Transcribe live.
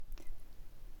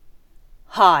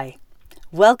Hi,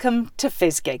 welcome to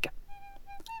FizzGig.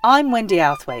 I'm Wendy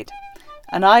Outhwaite,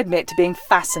 and I admit to being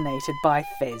fascinated by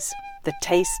fizz, the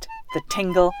taste, the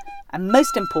tingle, and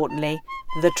most importantly,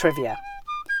 the trivia.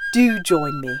 Do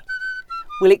join me.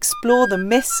 We'll explore the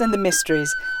myths and the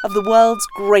mysteries of the world's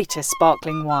greatest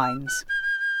sparkling wines.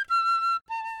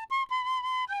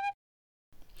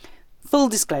 Full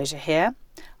disclosure here,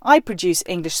 I produce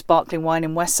English sparkling wine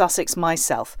in West Sussex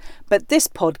myself, but this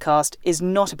podcast is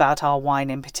not about our wine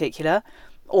in particular,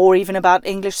 or even about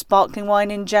English sparkling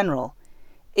wine in general.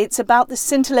 It's about the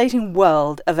scintillating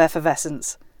world of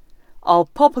effervescence. I'll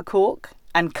pop a cork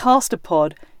and cast a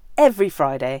pod every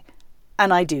Friday,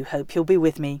 and I do hope you'll be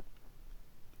with me.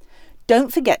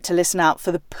 Don't forget to listen out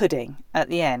for the pudding at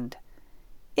the end.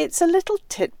 It's a little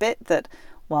tidbit that,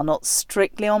 while not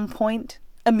strictly on point,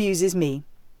 amuses me.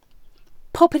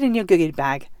 Pop it in your goodie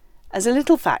bag as a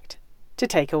little fact to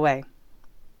take away.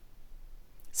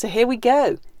 So here we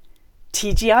go.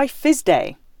 TGI Fizz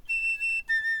Day.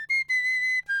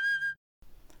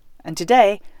 And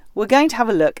today we're going to have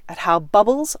a look at how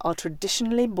bubbles are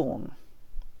traditionally born.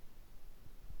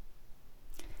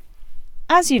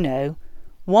 As you know,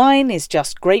 wine is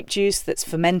just grape juice that's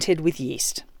fermented with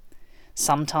yeast.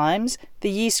 Sometimes the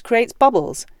yeast creates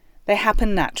bubbles. They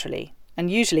happen naturally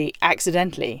and usually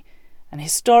accidentally, and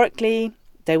historically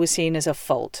they were seen as a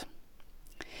fault.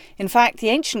 In fact, the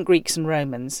ancient Greeks and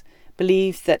Romans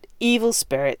believed that evil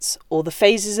spirits or the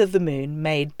phases of the moon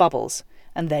made bubbles,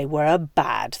 and they were a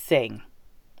bad thing.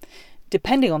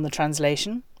 Depending on the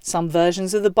translation, some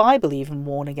versions of the Bible even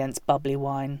warn against bubbly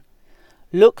wine.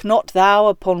 Look not thou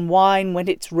upon wine when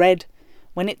it's red,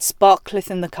 when it sparkleth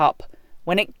in the cup,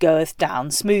 when it goeth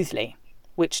down smoothly,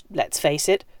 which, let's face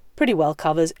it, pretty well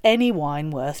covers any wine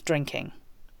worth drinking.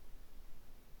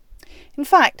 In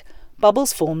fact,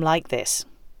 bubbles form like this.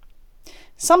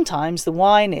 Sometimes the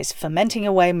wine is fermenting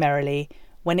away merrily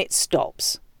when it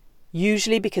stops,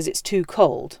 usually because it's too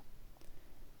cold,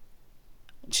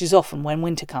 which is often when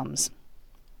winter comes.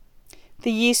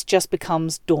 The yeast just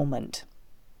becomes dormant.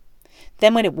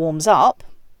 Then when it warms up,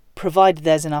 provided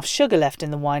there's enough sugar left in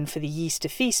the wine for the yeast to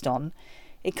feast on,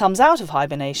 it comes out of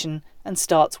hibernation and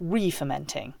starts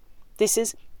re-fermenting. This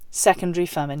is secondary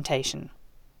fermentation.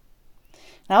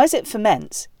 Now, as it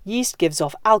ferments, yeast gives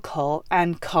off alcohol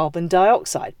and carbon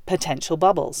dioxide, potential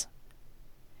bubbles.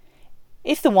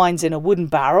 If the wine's in a wooden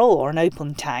barrel or an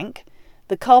open tank,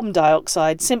 the carbon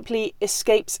dioxide simply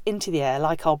escapes into the air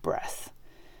like our breath.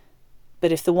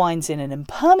 But if the wine's in an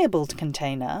impermeable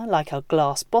container, like a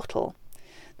glass bottle,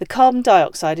 the carbon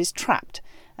dioxide is trapped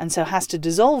and so has to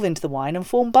dissolve into the wine and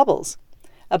form bubbles,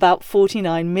 about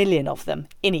 49 million of them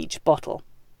in each bottle.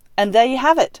 And there you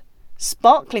have it,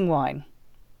 sparkling wine.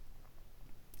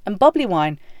 And bubbly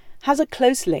wine has a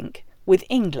close link with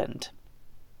England.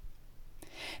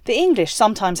 The English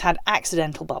sometimes had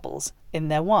accidental bubbles in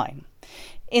their wine.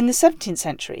 In the 17th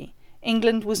century,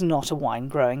 England was not a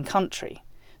wine-growing country,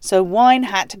 so wine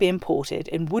had to be imported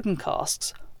in wooden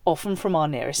casks, often from our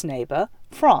nearest neighbour,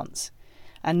 France.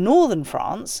 And northern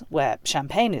France, where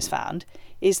Champagne is found,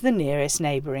 is the nearest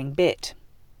neighbouring bit.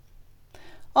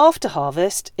 After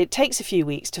harvest, it takes a few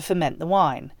weeks to ferment the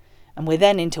wine, and we're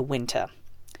then into winter.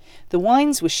 The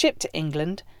wines were shipped to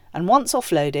England, and once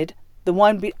offloaded, the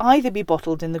wine would either be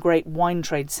bottled in the great wine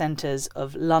trade centres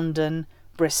of London,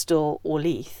 Bristol or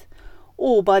Leith,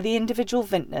 or by the individual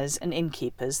vintners and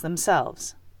innkeepers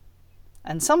themselves.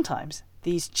 And sometimes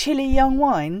these chilly young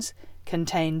wines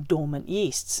contain dormant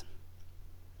yeasts.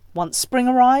 Once spring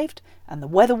arrived and the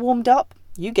weather warmed up,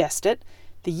 you guessed it,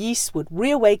 the yeasts would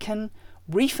reawaken,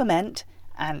 re-ferment,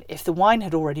 and if the wine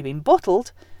had already been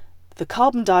bottled, the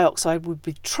carbon dioxide would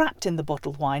be trapped in the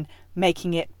bottled wine,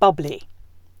 making it bubbly.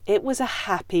 It was a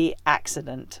happy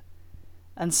accident.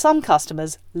 And some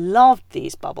customers loved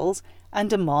these bubbles and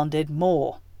demanded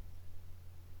more.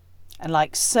 And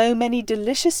like so many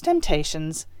delicious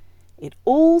temptations, it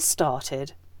all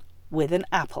started with an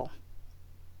apple.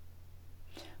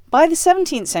 By the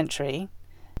 17th century,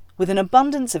 with an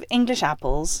abundance of English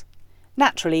apples,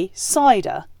 naturally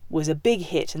cider was a big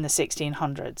hit in the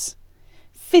 1600s.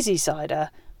 Fizzy cider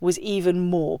was even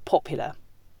more popular.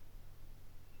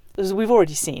 As we've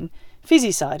already seen,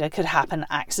 fizzy cider could happen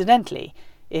accidentally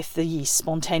if the yeast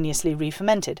spontaneously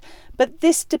re-fermented, but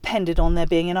this depended on there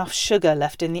being enough sugar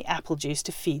left in the apple juice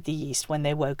to feed the yeast when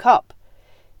they woke up.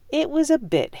 It was a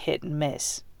bit hit and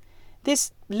miss.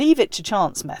 This leave it to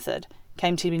chance method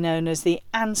came to be known as the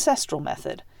ancestral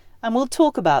method, and we'll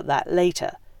talk about that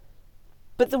later.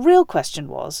 But the real question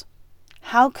was,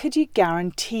 how could you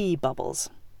guarantee bubbles?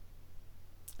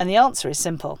 And the answer is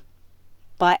simple: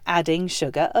 by adding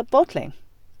sugar at bottling.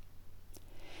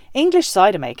 English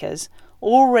cider makers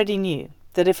already knew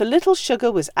that if a little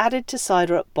sugar was added to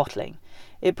cider at bottling,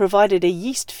 it provided a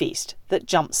yeast feast that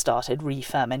jump-started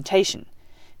re-fermentation.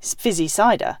 Fizzy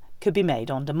cider could be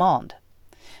made on demand.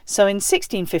 So in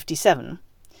 1657,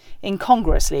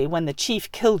 incongruously when the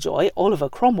chief killjoy, Oliver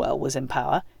Cromwell, was in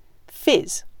power,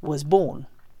 fizz was born.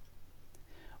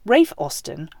 Ralph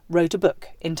Austin wrote a book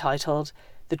entitled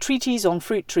The Treatise on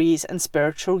Fruit Trees and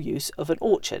Spiritual Use of an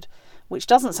Orchard, which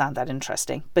doesn't sound that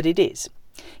interesting, but it is.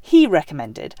 He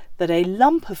recommended that a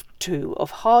lump or two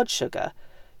of hard sugar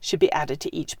should be added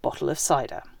to each bottle of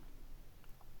cider.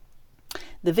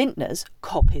 The vintners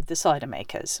copied the cider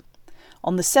makers.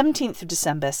 On the 17th of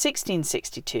December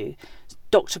 1662,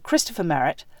 Dr. Christopher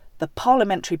Merritt, the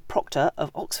parliamentary proctor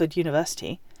of Oxford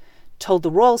University, told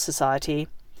the Royal Society,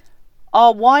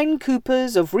 "Our wine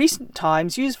coopers of recent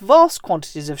times use vast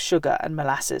quantities of sugar and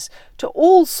molasses to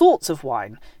all sorts of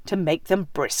wine to make them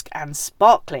brisk and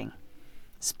sparkling."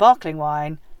 Sparkling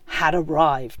wine had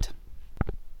arrived.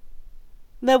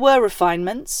 There were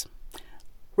refinements.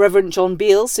 Reverend John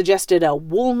Beale suggested a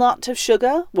walnut of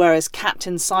sugar, whereas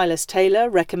Captain Silas Taylor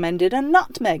recommended a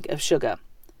nutmeg of sugar.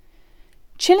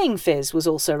 Chilling fizz was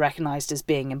also recognised as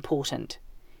being important.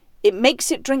 It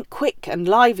makes it drink quick and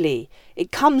lively.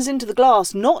 It comes into the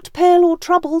glass not pale or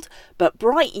troubled, but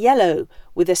bright yellow,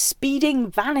 with a speeding,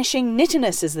 vanishing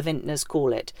nittiness, as the vintners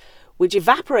call it, which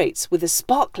evaporates with a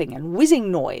sparkling and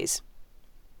whizzing noise.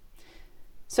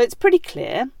 So it's pretty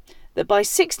clear that by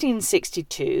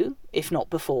 1662, if not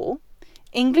before,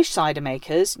 English cider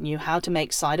makers knew how to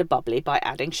make cider bubbly by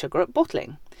adding sugar at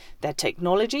bottling. Their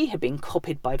technology had been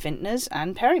copied by vintners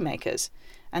and perry makers,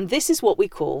 and this is what we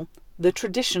call the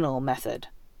traditional method.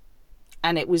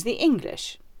 And it was the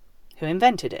English who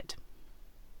invented it.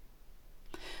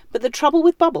 But the trouble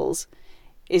with bubbles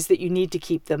is that you need to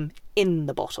keep them in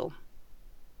the bottle.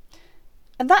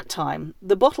 At that time,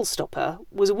 the bottle stopper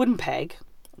was a wooden peg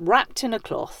wrapped in a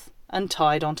cloth and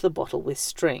tied onto the bottle with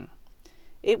string.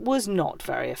 It was not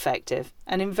very effective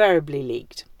and invariably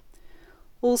leaked.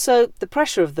 Also, the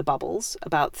pressure of the bubbles,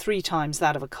 about 3 times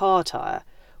that of a car tyre,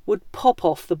 would pop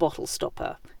off the bottle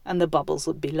stopper and the bubbles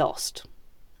would be lost.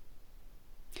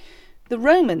 The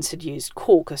Romans had used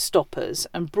cork as stoppers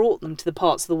and brought them to the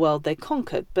parts of the world they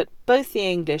conquered, but both the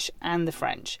English and the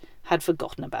French had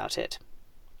forgotten about it.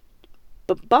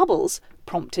 But bubbles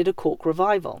prompted a cork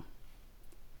revival.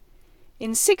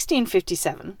 In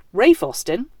 1657, Ralph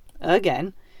Austin,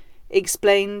 again,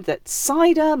 explained that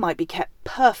cider might be kept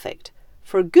perfect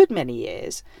for a good many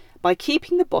years by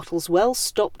keeping the bottles well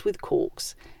stopped with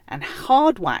corks and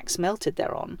hard wax melted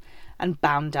thereon and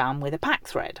bound down with a pack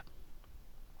thread.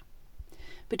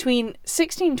 Between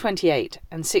 1628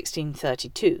 and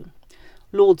 1632,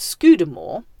 Lord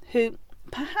Scudamore, who,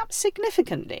 perhaps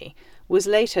significantly, was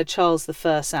later Charles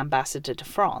I's ambassador to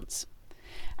France,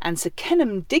 and Sir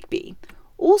Kenelm Digby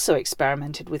also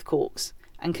experimented with corks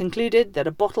and concluded that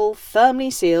a bottle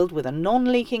firmly sealed with a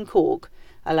non-leaking cork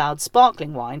allowed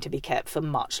sparkling wine to be kept for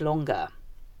much longer.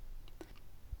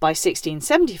 By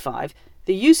 1675,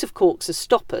 the use of corks as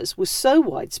stoppers was so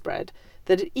widespread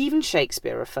that even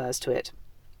Shakespeare refers to it.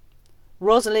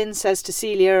 Rosalind says to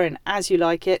Celia in As You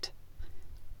Like It,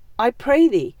 "I pray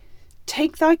thee,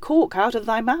 take thy cork out of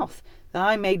thy mouth, that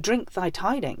I may drink thy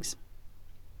tidings."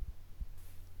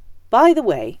 By the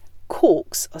way,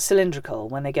 corks are cylindrical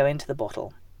when they go into the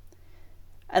bottle,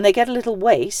 and they get a little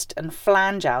waste and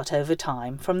flange out over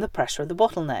time from the pressure of the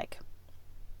bottleneck.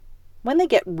 When they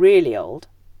get really old,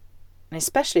 and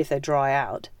especially if they dry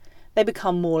out, they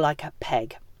become more like a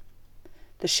peg.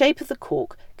 The shape of the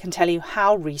cork can tell you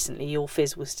how recently your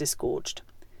fizz was disgorged,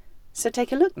 so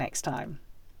take a look next time.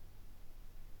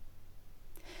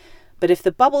 But if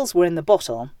the bubbles were in the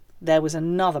bottle, there was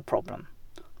another problem: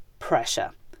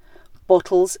 pressure.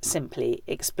 Bottles simply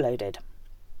exploded.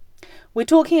 We're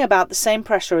talking about the same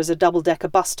pressure as a double-decker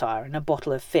bus tyre in a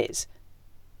bottle of fizz.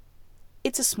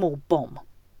 It's a small bomb.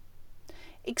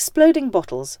 Exploding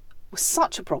bottles was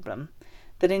such a problem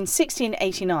that in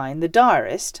 1689 the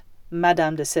diarist,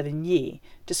 Madame de Sévigné,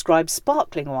 described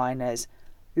sparkling wine as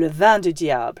le vin du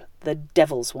diable, the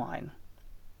devil's wine.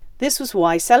 This was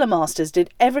why cellar masters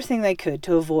did everything they could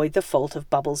to avoid the fault of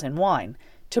bubbles in wine,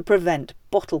 to prevent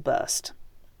bottle burst.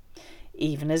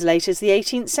 Even as late as the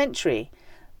 18th century,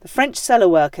 the French cellar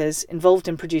workers involved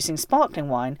in producing sparkling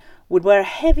wine would wear a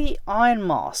heavy iron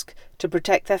mask to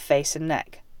protect their face and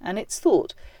neck, and it's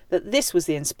thought that this was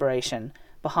the inspiration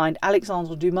behind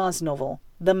Alexandre Dumas' novel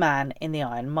The Man in the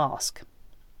Iron Mask.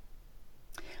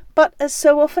 But as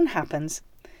so often happens,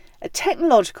 a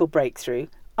technological breakthrough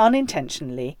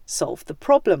unintentionally solved the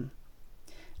problem.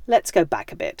 Let's go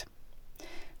back a bit.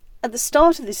 At the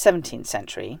start of the 17th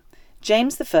century,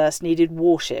 James I needed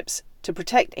warships to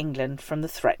protect England from the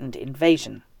threatened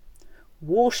invasion.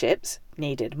 Warships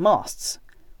needed masts.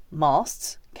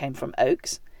 Masts came from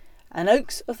oaks, and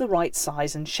oaks of the right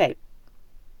size and shape.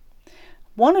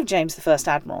 One of James I's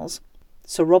admirals,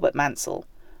 Sir Robert Mansell,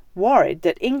 worried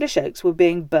that English oaks were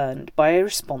being burned by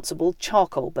irresponsible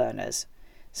charcoal burners.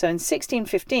 So in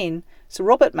 1615, Sir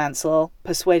Robert Mansell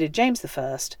persuaded James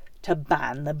I to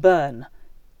ban the burn.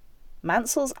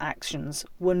 Mansell's actions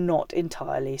were not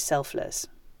entirely selfless.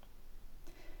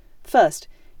 First,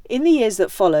 in the years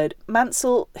that followed,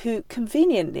 Mansell, who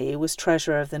conveniently was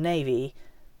Treasurer of the Navy,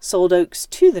 sold oaks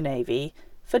to the Navy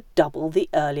for double the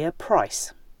earlier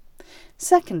price.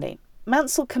 Secondly,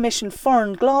 Mansell commissioned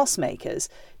foreign glassmakers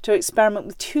to experiment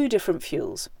with two different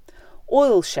fuels: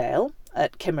 oil shale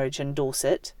at Kimmeridge and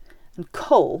Dorset, and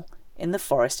coal in the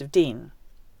Forest of Dean.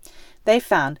 They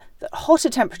found that hotter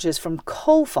temperatures from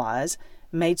coal fires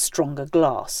made stronger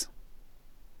glass.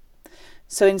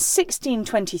 So in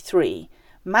 1623,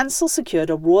 Mansell secured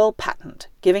a royal patent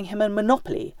giving him a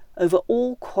monopoly over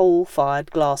all coal-fired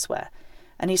glassware,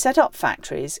 and he set up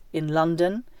factories in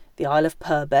London, the Isle of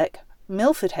Purbeck,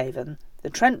 Milford Haven, the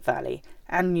Trent Valley,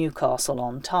 and Newcastle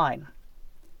on Tyne.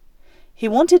 He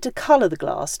wanted to colour the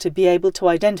glass to be able to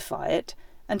identify it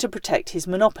and to protect his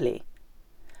monopoly.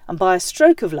 And by a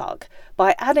stroke of luck,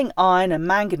 by adding iron and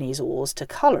manganese ores to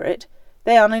colour it,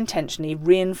 they unintentionally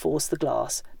reinforced the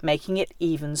glass, making it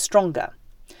even stronger.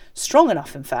 Strong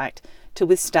enough, in fact, to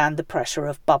withstand the pressure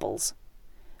of bubbles.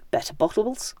 Better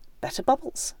bottles, better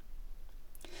bubbles.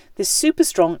 This super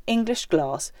strong English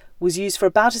glass was used for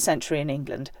about a century in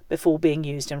England before being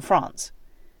used in France,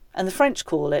 and the French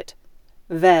call it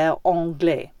verre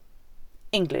anglais,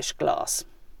 English glass.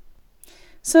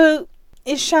 So,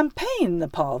 is champagne the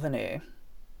parvenu?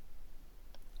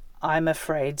 I'm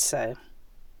afraid so.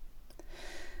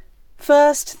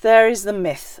 First, there is the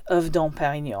myth of Dom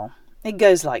Pérignon. It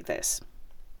goes like this.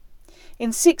 In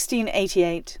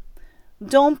 1688,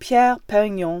 Dom Pierre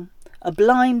Pérignon, a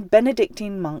blind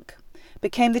Benedictine monk,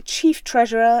 became the chief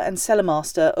treasurer and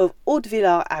cellarmaster of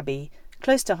Hautevillars Abbey,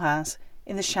 close to Reims,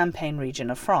 in the Champagne region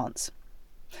of France.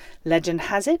 Legend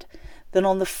has it that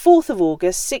on the 4th of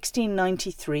August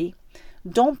 1693,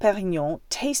 Dom Pérignon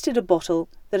tasted a bottle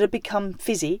that had become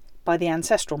fizzy by the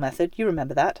ancestral method, you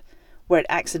remember that, where it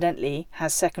accidentally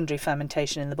has secondary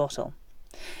fermentation in the bottle.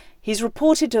 He's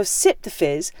reported to have sipped the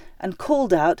fizz and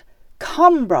called out,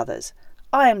 "Come, brothers,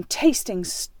 I am tasting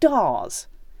stars."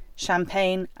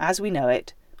 Champagne, as we know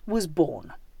it, was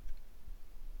born.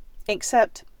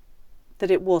 Except that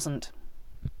it wasn't.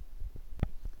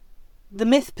 The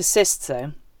myth persists,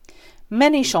 though.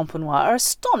 Many Champenois are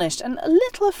astonished and a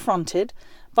little affronted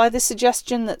by the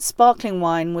suggestion that sparkling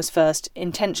wine was first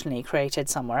intentionally created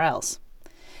somewhere else.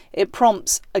 It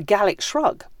prompts a Gallic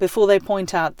shrug before they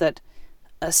point out that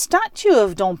a statue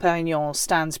of Dom Pérignon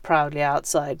stands proudly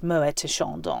outside Moët et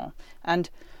Chandon, and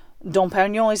Dom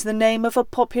Pérignon is the name of a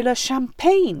popular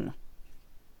champagne.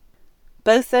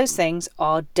 Both those things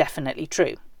are definitely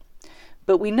true,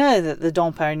 but we know that the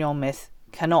Dom Pérignon myth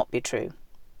cannot be true.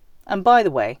 And by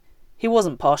the way, he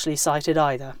wasn't partially cited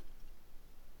either.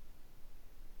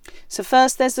 So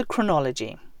first there's the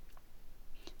chronology.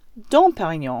 Dom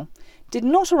Pérignon did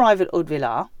not arrive at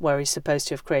Hautevillars, where he's supposed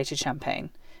to have created champagne,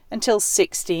 until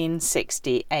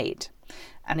 1668,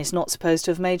 and is not supposed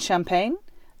to have made champagne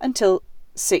until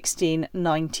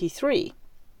 1693.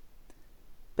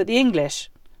 But the English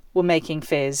were making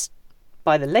fizz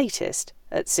by the latest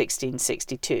at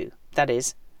 1662, that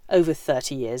is, over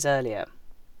 30 years earlier.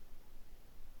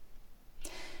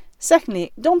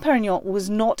 Secondly, Dom Pérignon was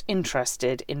not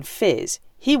interested in fizz.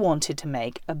 He wanted to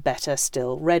make a better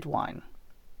still red wine.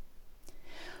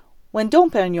 When Dom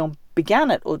Pérignon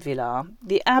began at Hautevillars,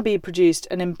 the abbey produced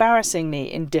an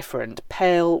embarrassingly indifferent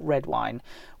pale red wine,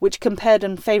 which compared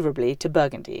unfavourably to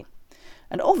Burgundy.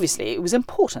 And obviously it was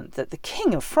important that the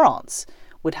King of France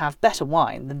would have better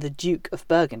wine than the Duke of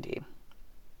Burgundy.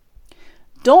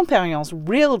 Dom Pérignon's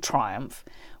real triumph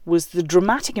was the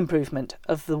dramatic improvement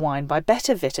of the wine by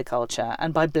better viticulture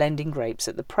and by blending grapes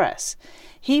at the press.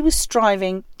 He was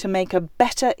striving to make a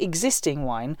better existing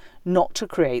wine, not to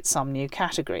create some new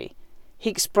category. He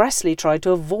expressly tried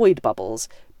to avoid bubbles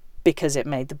because it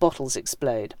made the bottles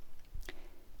explode.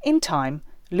 In time,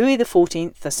 Louis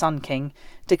XIV, the Sun King,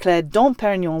 declared Dom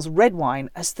Pérignon's red wine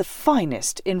as the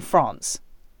finest in France.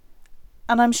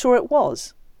 And I'm sure it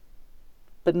was.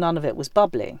 But none of it was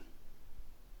bubbly.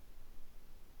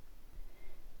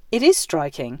 It is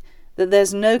striking that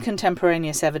there's no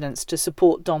contemporaneous evidence to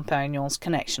support Dom Pérignon's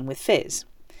connection with fizz,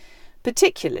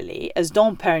 particularly as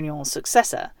Dom Pérignon's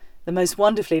successor, the most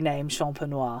wonderfully named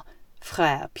Champenois,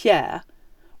 Frère Pierre,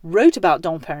 wrote about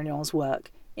Dom Perignon's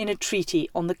work in a treatise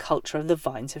on the culture of the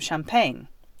vines of Champagne.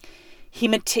 He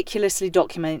meticulously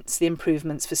documents the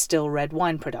improvements for still red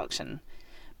wine production,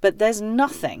 but there's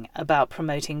nothing about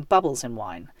promoting bubbles in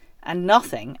wine, and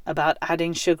nothing about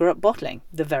adding sugar at bottling,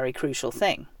 the very crucial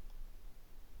thing.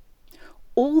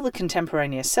 All the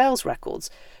contemporaneous sales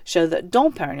records show that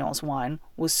Dom Perignon's wine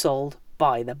was sold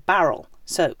by the barrel,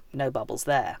 so no bubbles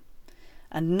there.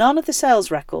 And none of the sales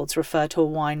records refer to a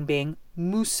wine being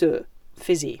mousseux,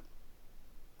 fizzy.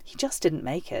 He just didn't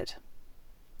make it.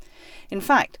 In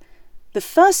fact, the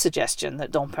first suggestion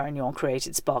that Dom Perignon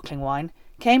created sparkling wine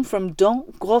came from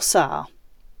Don Grossart,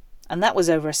 and that was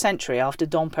over a century after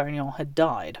Dom Perignon had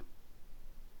died.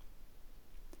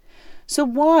 So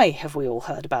why have we all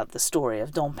heard about the story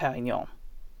of Dom Perignon?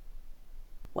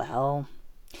 Well,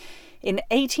 in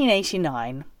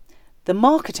 1889, the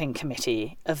marketing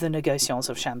committee of the Négociants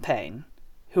of Champagne,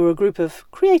 who were a group of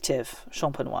creative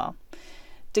champenois,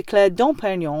 declared Dom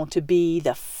Perignon to be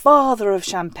the father of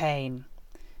champagne,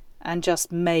 and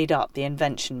just made up the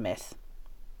invention myth.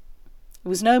 It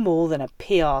was no more than a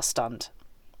PR stunt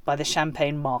by the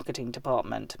Champagne marketing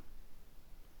department.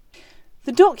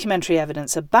 The documentary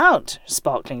evidence about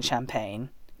sparkling champagne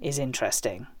is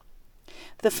interesting.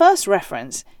 The first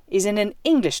reference is in an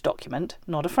English document,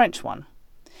 not a French one.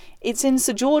 It's in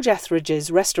Sir George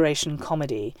Etheridge's restoration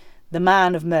comedy, The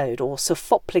Man of Mode, or Sir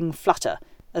Fopling Flutter,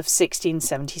 of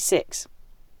 1676.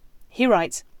 He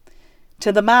writes,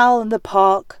 "To the Mall and the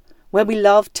Park, where we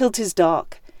love till 'tis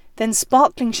dark, then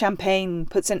sparkling champagne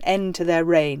puts an end to their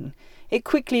reign. It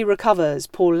quickly recovers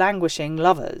poor languishing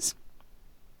lovers."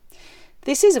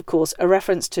 This is, of course, a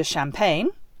reference to champagne,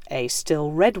 a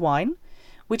still red wine,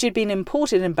 which had been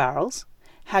imported in barrels,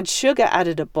 had sugar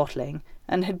added at bottling,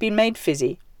 and had been made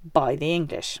fizzy by the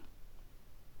English.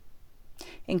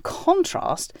 In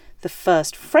contrast, the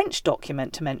first French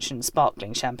document to mention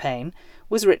sparkling champagne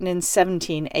was written in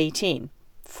 1718,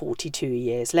 42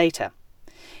 years later.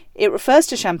 It refers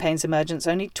to champagne's emergence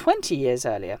only 20 years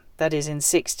earlier, that is in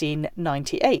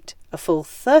 1698, a full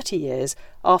 30 years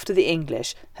after the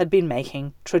English had been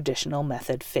making traditional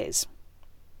method fizz.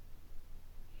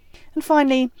 And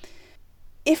finally,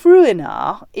 if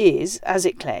Ruinart is, as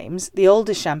it claims, the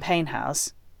oldest champagne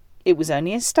house, it was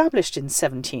only established in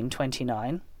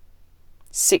 1729,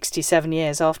 67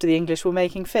 years after the English were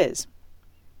making fizz.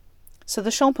 So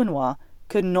the Champenois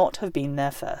could not have been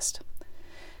there first.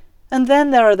 And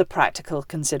then there are the practical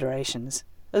considerations.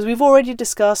 As we've already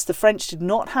discussed, the French did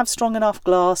not have strong enough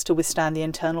glass to withstand the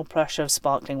internal pressure of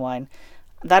sparkling wine.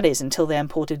 That is, until they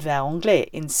imported Vin Anglais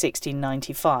in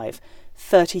 1695,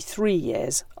 33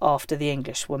 years after the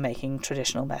English were making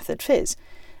traditional method fizz.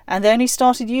 And they only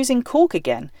started using cork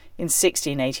again in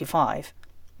 1685.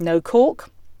 No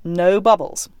cork, no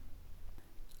bubbles.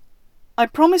 I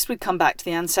promised we'd come back to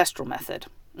the ancestral method,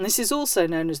 and this is also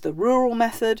known as the rural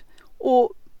method,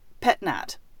 or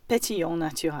PETNAT, Pétillant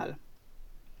Naturel.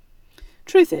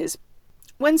 Truth is,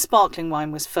 when sparkling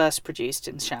wine was first produced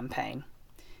in Champagne,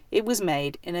 it was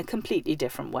made in a completely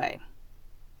different way.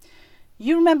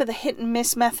 You remember the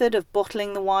hit-and-miss method of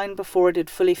bottling the wine before it had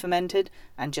fully fermented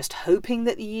and just hoping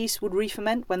that the yeast would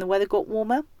re-ferment when the weather got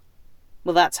warmer?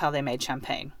 Well, that's how they made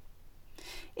champagne.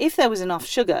 If there was enough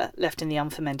sugar left in the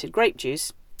unfermented grape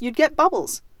juice, you'd get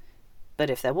bubbles.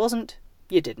 But if there wasn't,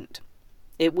 you didn't.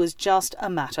 It was just a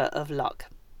matter of luck.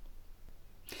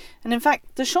 And in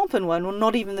fact, the Champenois were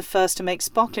not even the first to make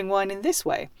sparkling wine in this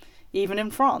way, even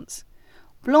in France.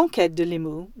 Blanquette de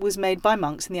Limoux was made by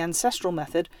monks in the ancestral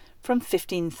method from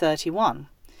 1531,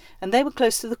 and they were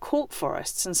close to the cork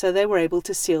forests, and so they were able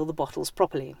to seal the bottles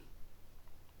properly.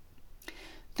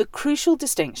 The crucial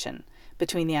distinction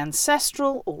between the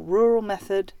ancestral or rural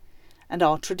method and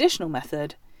our traditional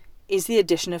method is the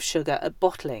addition of sugar at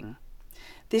bottling.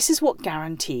 This is what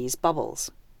guarantees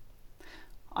bubbles.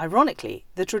 Ironically,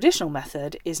 the traditional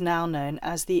method is now known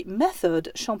as the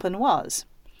méthode champenoise,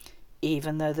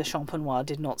 even though the Champenois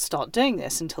did not start doing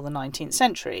this until the 19th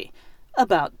century,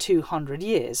 about 200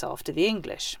 years after the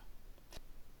English.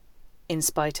 In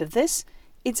spite of this,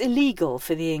 it's illegal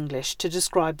for the English to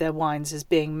describe their wines as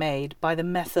being made by the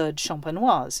méthode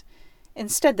champenoise.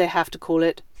 Instead, they have to call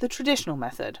it the traditional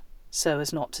method, so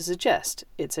as not to suggest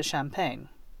it's a champagne.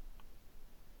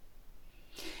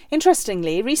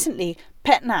 Interestingly, recently,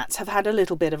 PETNATs have had a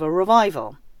little bit of a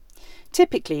revival.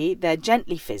 Typically, they're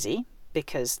gently fizzy,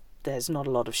 because there's not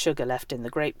a lot of sugar left in the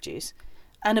grape juice,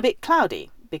 and a bit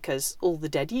cloudy, because all the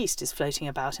dead yeast is floating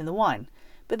about in the wine.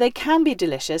 But they can be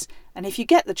delicious, and if you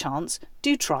get the chance,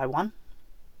 do try one.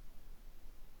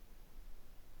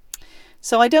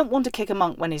 So I don't want to kick a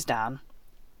monk when he's down.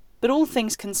 But all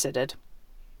things considered,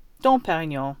 Dom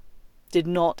Pérignon did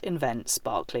not invent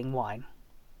sparkling wine.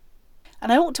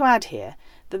 And I ought to add here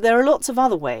that there are lots of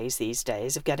other ways these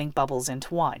days of getting bubbles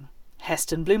into wine.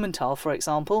 Heston Blumenthal, for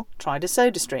example, tried a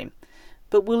soda stream,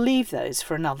 but we'll leave those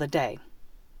for another day.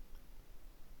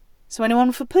 So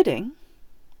anyone for pudding?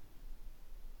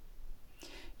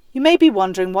 You may be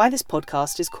wondering why this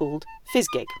podcast is called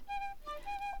Fizzgig.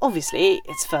 Obviously,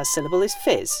 its first syllable is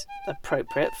fizz,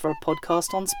 appropriate for a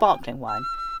podcast on sparkling wine,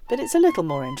 but it's a little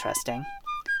more interesting.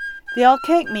 The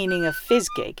archaic meaning of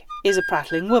fizzgig is a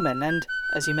prattling woman, and,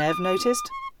 as you may have noticed,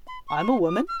 I'm a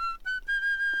woman.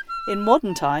 In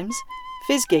modern times,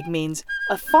 fizzgig means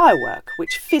a firework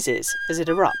which fizzes as it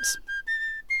erupts.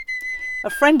 A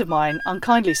friend of mine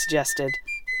unkindly suggested,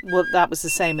 well, that was the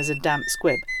same as a damp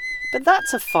squib, but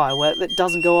that's a firework that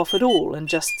doesn't go off at all and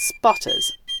just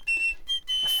sputters.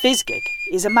 A fizzgig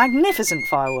is a magnificent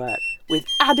firework with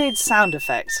added sound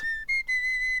effects.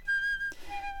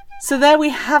 So there we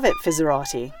have it,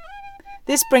 Fizzerati.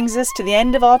 This brings us to the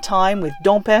end of our time with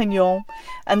Dom Pérignon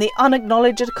and the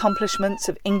unacknowledged accomplishments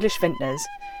of English vintners.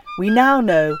 We now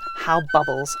know how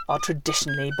bubbles are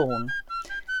traditionally born.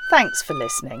 Thanks for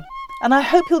listening, and I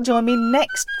hope you'll join me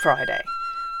next Friday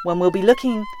when we'll be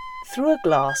looking through a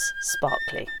glass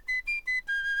sparkly.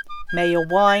 May your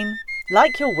wine,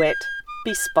 like your wit,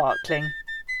 be sparkling.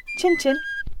 Chin chin.